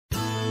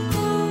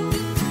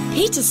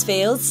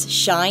Petersfield's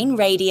Shine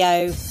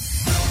Radio.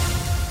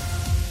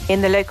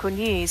 In the local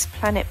news,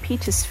 Planet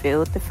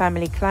Petersfield, the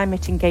family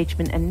climate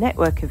engagement and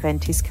network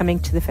event, is coming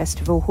to the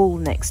Festival Hall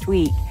next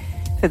week.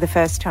 For the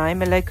first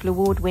time, a local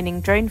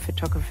award-winning drone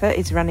photographer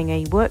is running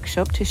a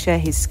workshop to share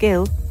his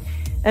skill.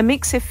 A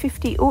mix of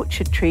 50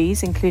 orchard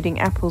trees, including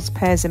apples,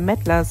 pears and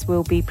medlars,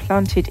 will be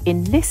planted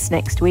in Liss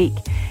next week.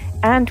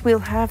 And we'll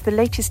have the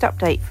latest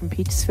update from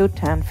Petersfield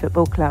Town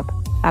Football Club.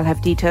 I'll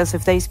have details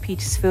of those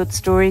Petersfield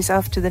stories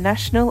after the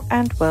national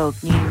and world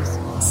news.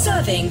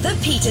 Serving the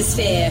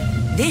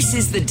Petersphere. This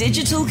is the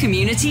digital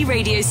community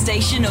radio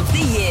station of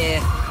the year.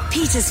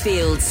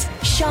 Petersfield's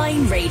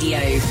Shine Radio.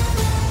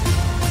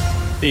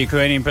 The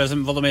Ukrainian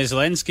President Volodymyr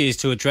Zelensky is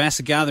to address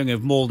a gathering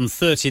of more than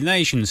 30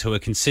 nations who are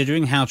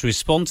considering how to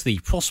respond to the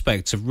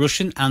prospect of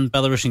Russian and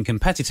Belarusian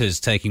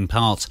competitors taking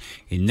part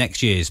in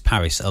next year's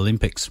Paris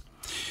Olympics.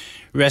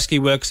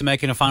 Rescue workers are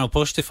making a final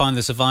push to find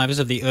the survivors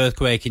of the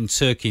earthquake in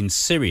Turkey and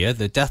Syria.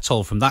 The death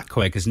toll from that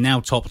quake has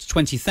now topped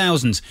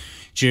 20,000.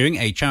 During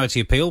a charity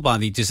appeal by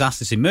the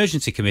Disasters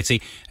Emergency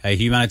Committee, a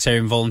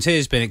humanitarian volunteer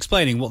has been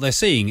explaining what they're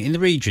seeing in the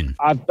region.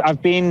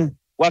 I've been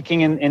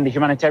working in the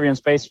humanitarian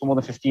space for more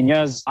than 15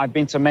 years. I've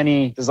been to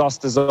many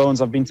disaster zones.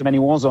 I've been to many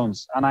war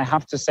zones. And I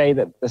have to say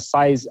that the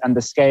size and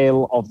the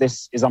scale of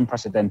this is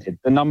unprecedented.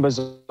 The numbers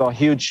are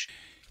huge.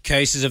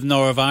 Cases of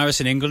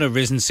norovirus in England have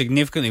risen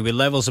significantly, with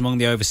levels among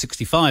the over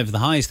 65 the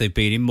highest they've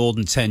been in more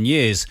than 10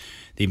 years.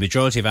 The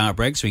majority of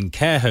outbreaks are in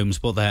care homes,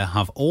 but there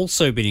have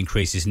also been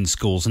increases in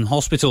schools and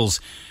hospitals.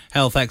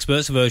 Health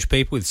experts have urged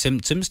people with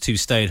symptoms to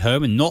stay at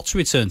home and not to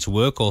return to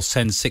work or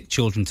send sick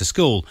children to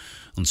school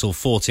until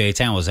 48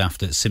 hours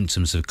after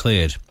symptoms have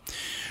cleared.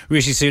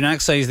 Rishi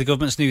Sunak says the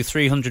government's new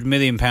 £300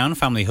 million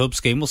Family Hub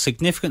scheme will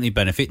significantly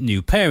benefit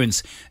new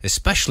parents,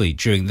 especially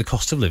during the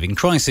cost of living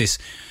crisis.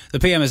 The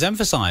PM has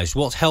emphasised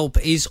what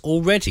help is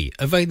already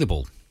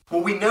available.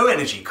 Well, we know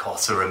energy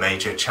costs are a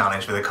major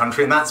challenge for the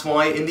country, and that's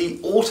why in the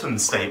autumn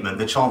statement,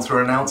 the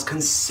Chancellor announced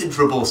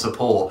considerable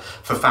support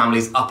for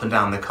families up and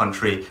down the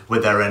country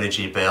with their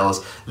energy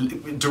bills.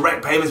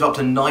 Direct payments of up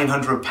to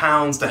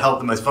 £900 to help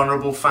the most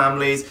vulnerable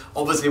families.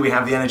 Obviously, we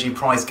have the energy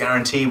price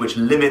guarantee, which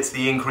limits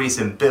the increase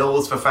in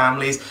bills for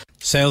families.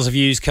 Sales of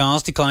used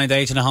cars declined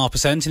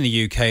 8.5% in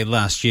the UK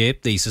last year.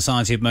 The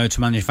Society of Motor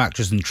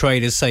Manufacturers and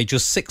Traders say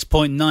just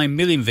 6.9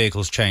 million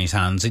vehicles changed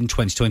hands in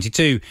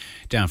 2022,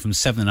 down from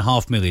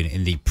 7.5 million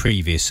in the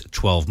previous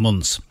 12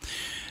 months.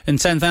 And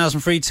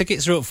 10,000 free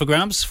tickets are up for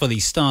grabs for the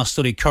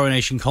star-studded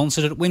coronation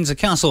concert at Windsor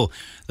Castle.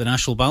 The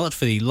national ballot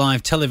for the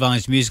live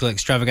televised musical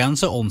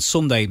extravaganza on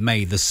Sunday,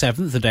 May the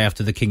 7th, the day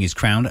after the King is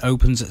crowned,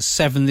 opens at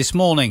 7 this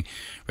morning.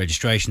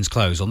 Registrations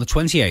close on the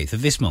 28th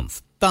of this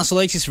month. That's the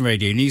latest from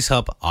Radio News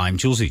Hub. I'm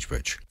Jules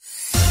Eachbridge.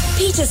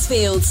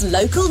 Petersfield's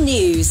local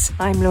news.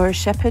 I'm Laura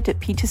Shepherd at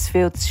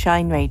Petersfield's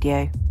Shine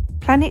Radio.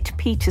 Planet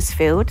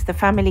Petersfield, the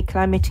family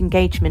climate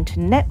engagement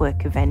and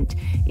network event,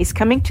 is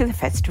coming to the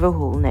Festival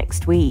Hall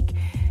next week.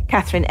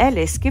 Catherine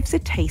Ellis gives a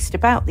taste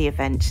about the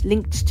event,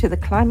 linked to the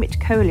Climate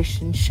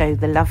Coalition Show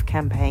the Love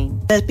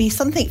campaign. There'd be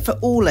something for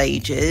all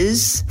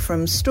ages,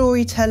 from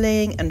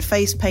storytelling and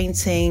face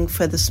painting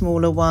for the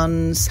smaller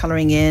ones,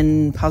 colouring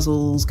in,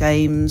 puzzles,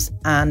 games,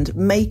 and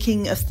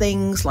making of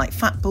things like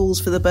fat balls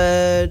for the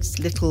birds,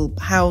 little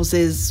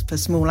houses for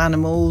small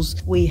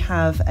animals. We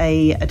have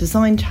a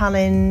design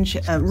challenge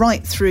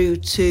right through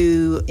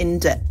to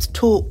in-depth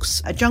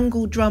talks, a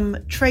jungle drum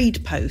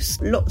trade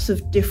post, lots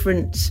of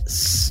different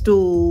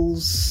stalls,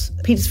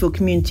 Petersfield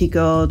Community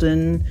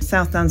Garden,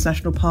 South Downs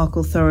National Park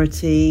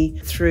Authority,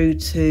 through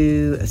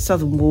to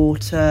Southern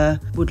Water,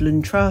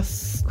 Woodland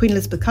Trust. Queen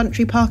Elizabeth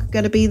Country Park are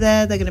going to be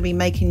there. They're going to be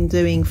making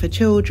doing for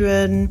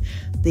children.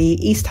 The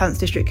East Hants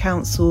District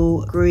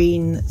Council,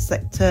 Green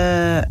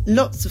Sector,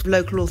 lots of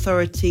local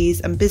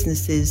authorities and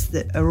businesses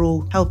that are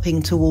all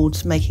helping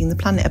towards making the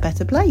planet a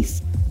better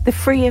place. The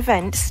free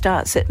event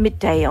starts at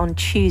midday on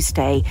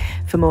Tuesday.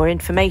 For more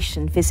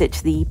information,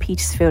 visit the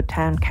Petersfield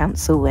Town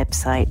Council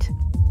website.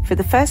 For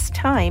the first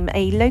time,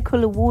 a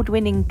local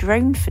award-winning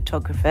drone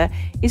photographer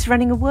is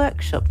running a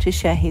workshop to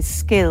share his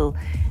skill.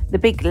 The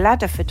Big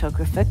Ladder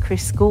photographer,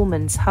 Chris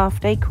Gorman's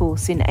half-day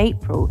course in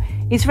April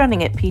is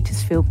running at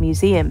Petersfield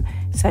Museum,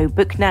 so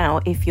book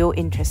now if you're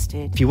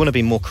interested. If you want to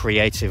be more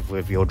creative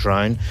with your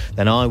drone,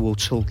 then I will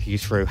talk you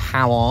through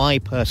how I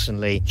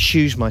personally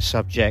choose my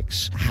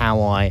subjects,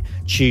 how I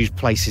choose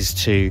places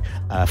to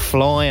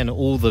fly and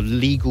all the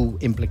legal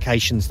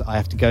implications that I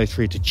have to go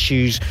through to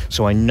choose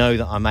so I know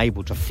that I'm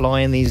able to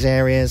fly in these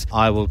areas.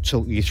 I will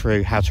talk you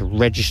through how to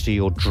register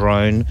your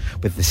drone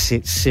with the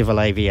Civil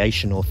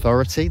Aviation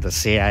Authority, the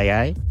CAA.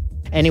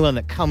 Anyone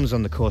that comes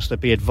on the course, they'd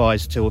be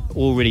advised to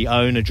already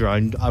own a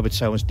drone, I would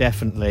say almost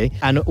definitely,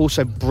 and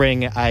also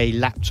bring a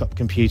laptop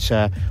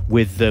computer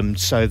with them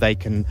so they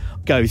can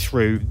go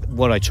through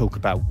what I talk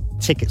about.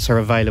 Tickets are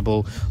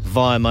available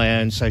via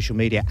my own social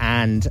media,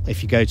 and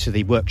if you go to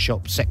the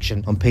workshop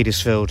section on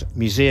Petersfield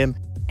Museum.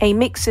 A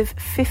mix of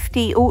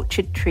 50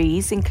 orchard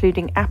trees,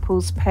 including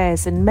apples,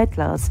 pears and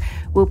medlars,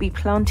 will be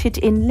planted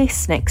in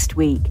Liss next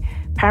week.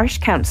 Parish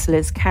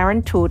councillors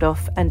Karen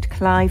Tordoff and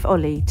Clive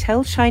Ollie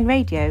tell Shine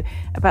Radio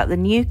about the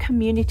new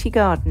community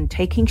garden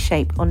taking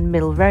shape on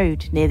Mill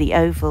Road near the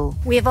Oval.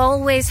 We have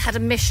always had a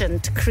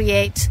mission to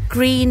create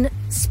green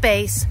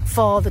space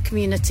for the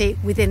community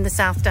within the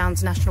South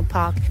Downs National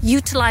Park,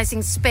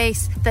 utilising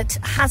space that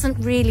hasn't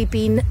really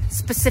been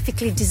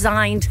specifically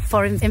designed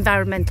for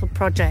environmental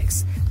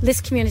projects.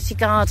 This community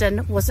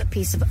garden was a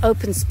piece of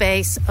open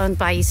space owned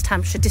by East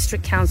Hampshire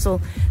District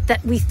Council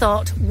that we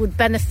thought would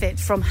benefit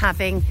from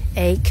having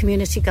a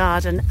community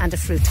garden and a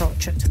fruit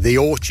orchard. The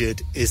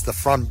orchard is the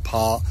front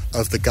part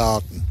of the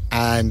garden,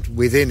 and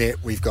within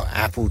it we've got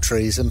apple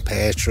trees and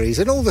pear trees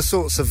and all the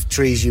sorts of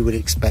trees you would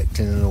expect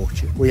in an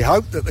orchard. We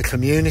hope that the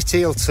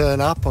community will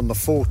turn up on the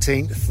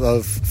 14th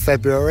of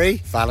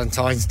February,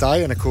 Valentine's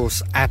Day, and of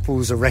course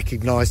apples are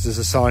recognised as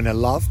a sign of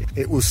love.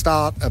 It will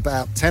start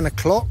about 10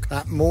 o'clock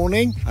that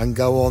morning and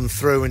go on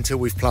through until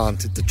we've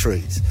planted the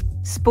trees.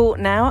 Sport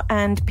now,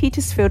 and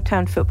Petersfield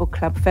Town Football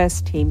Club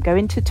first team go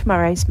into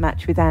tomorrow's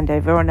match with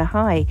Andover on a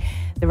high.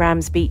 The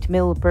Rams beat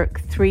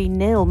Millbrook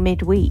 3-0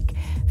 midweek.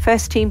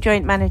 First team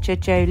joint manager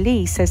Joe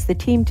Lee says the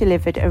team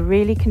delivered a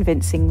really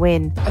convincing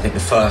win. I think the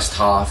first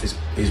half is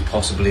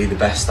possibly the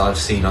best I've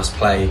seen us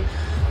play.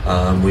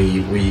 We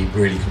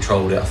really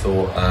controlled it, I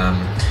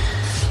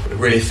thought.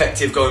 Really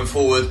effective going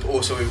forward, but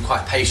also we were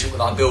quite patient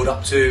with our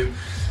build-up too.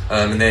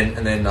 And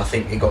then I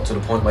think it got to the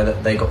point where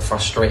they got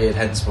frustrated,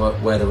 hence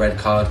where the red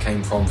card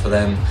came from for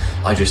them.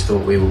 I just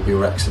thought we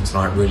were excellent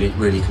tonight,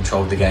 really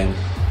controlled the game.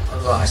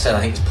 Like I said, I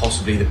think it's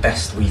possibly the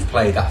best we've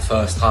played that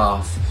first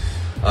half.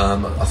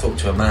 I thought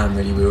to a man,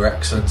 really, we were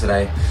excellent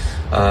today.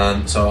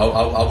 So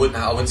I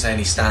wouldn't say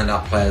any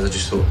stand-up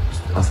players.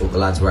 I thought the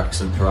lads were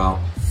excellent throughout.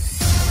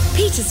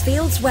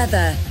 Petersfield's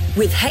weather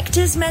with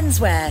Hector's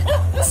Menswear.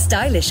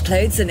 Stylish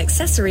clothes and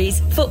accessories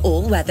for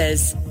all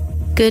weathers.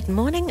 Good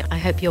morning, I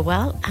hope you're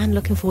well and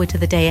looking forward to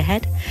the day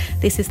ahead.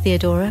 This is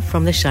Theodora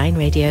from the Shine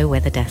Radio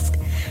Weather Desk.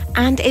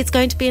 And it's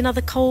going to be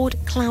another cold,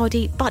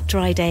 cloudy but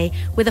dry day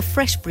with a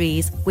fresh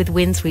breeze with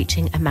winds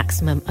reaching a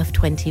maximum of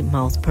 20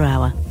 miles per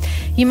hour.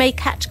 You may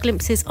catch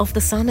glimpses of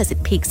the sun as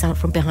it peeks out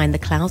from behind the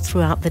clouds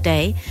throughout the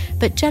day,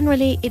 but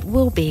generally it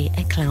will be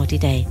a cloudy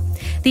day.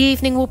 The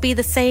evening will be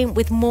the same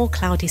with more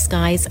cloudy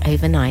skies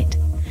overnight.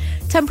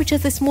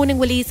 Temperatures this morning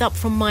will ease up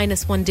from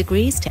 -1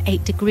 degrees to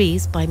 8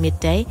 degrees by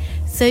midday,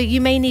 so you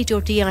may need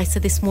your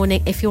de-icer this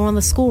morning if you're on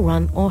the school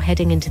run or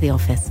heading into the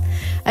office.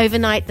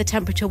 Overnight, the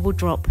temperature will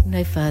drop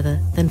no further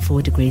than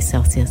 4 degrees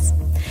Celsius.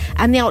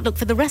 And the outlook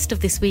for the rest of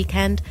this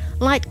weekend,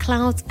 light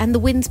clouds and the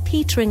winds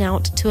petering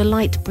out to a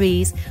light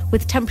breeze,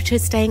 with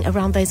temperatures staying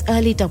around those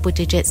early double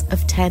digits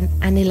of 10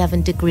 and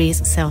 11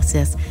 degrees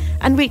Celsius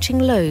and reaching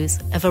lows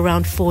of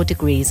around 4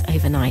 degrees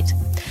overnight.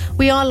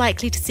 We are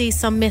likely to see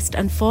some mist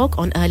and fog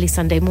on early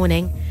Sunday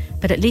morning,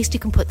 but at least you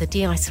can put the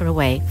de-icer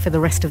away for the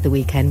rest of the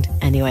weekend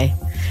anyway.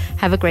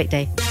 Have a great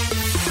day.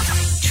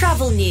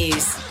 Travel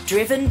news,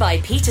 driven by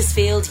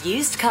Petersfield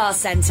Used Car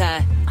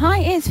Centre. Hi,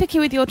 it's Vicky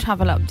with your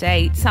travel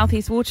update. South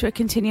East Water are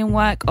continuing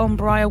work on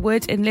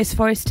Briarwood in Liss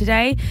Forest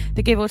today.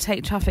 The give or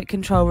take traffic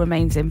control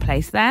remains in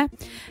place there.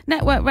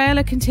 Network Rail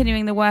are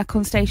continuing the work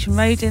on Station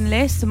Road in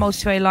Liss. The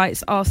multi-way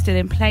lights are still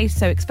in place,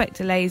 so expect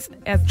delays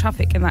as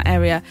traffic in that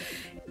area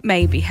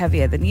may be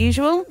heavier than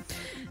usual.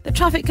 The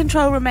traffic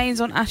control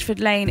remains on Ashford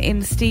Lane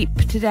in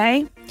Steep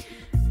today.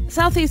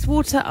 South East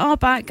Water are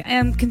back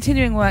and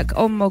continuing work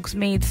on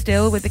Mogsmead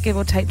still, with the give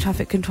or take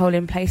traffic control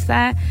in place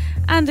there.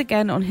 And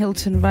again on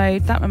Hilton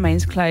Road, that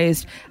remains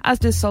closed, as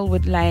does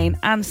Solwood Lane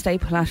and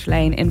Staple Ash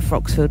Lane in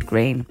Froxfield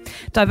Green.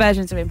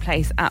 Diversions are in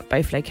place at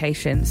both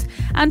locations.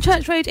 And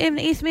Church Road in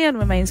East Meon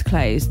remains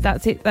closed.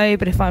 That's it though,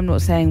 but if I'm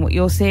not saying what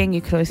you're seeing,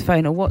 you can always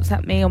phone or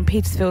WhatsApp me on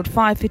Petersfield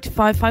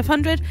 555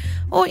 500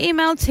 or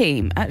email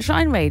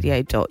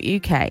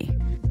team@shineradio.uk.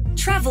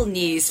 Travel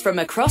news from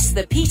across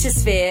the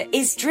Petersphere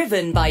is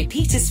driven by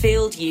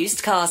Petersfield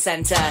Used Car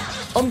Centre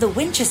on the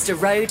Winchester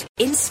Road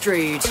in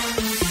Strood.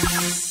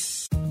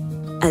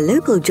 A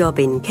local job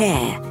in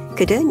care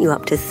could earn you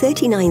up to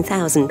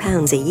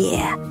 £39,000 a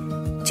year.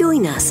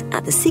 Join us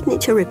at the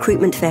Signature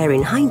Recruitment Fair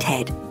in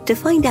Hindhead to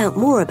find out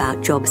more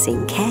about jobs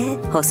in care,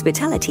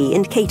 hospitality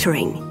and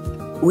catering.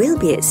 We'll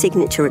be at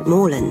Signature at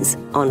Moorlands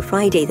on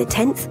Friday the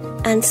 10th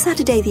and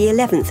Saturday the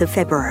 11th of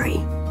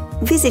February.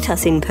 Visit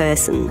us in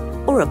person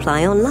or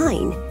apply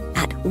online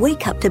at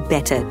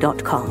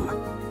wakeuptobetter.com.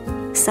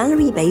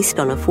 Salary based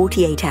on a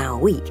 48-hour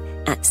week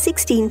at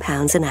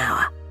 £16 an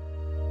hour.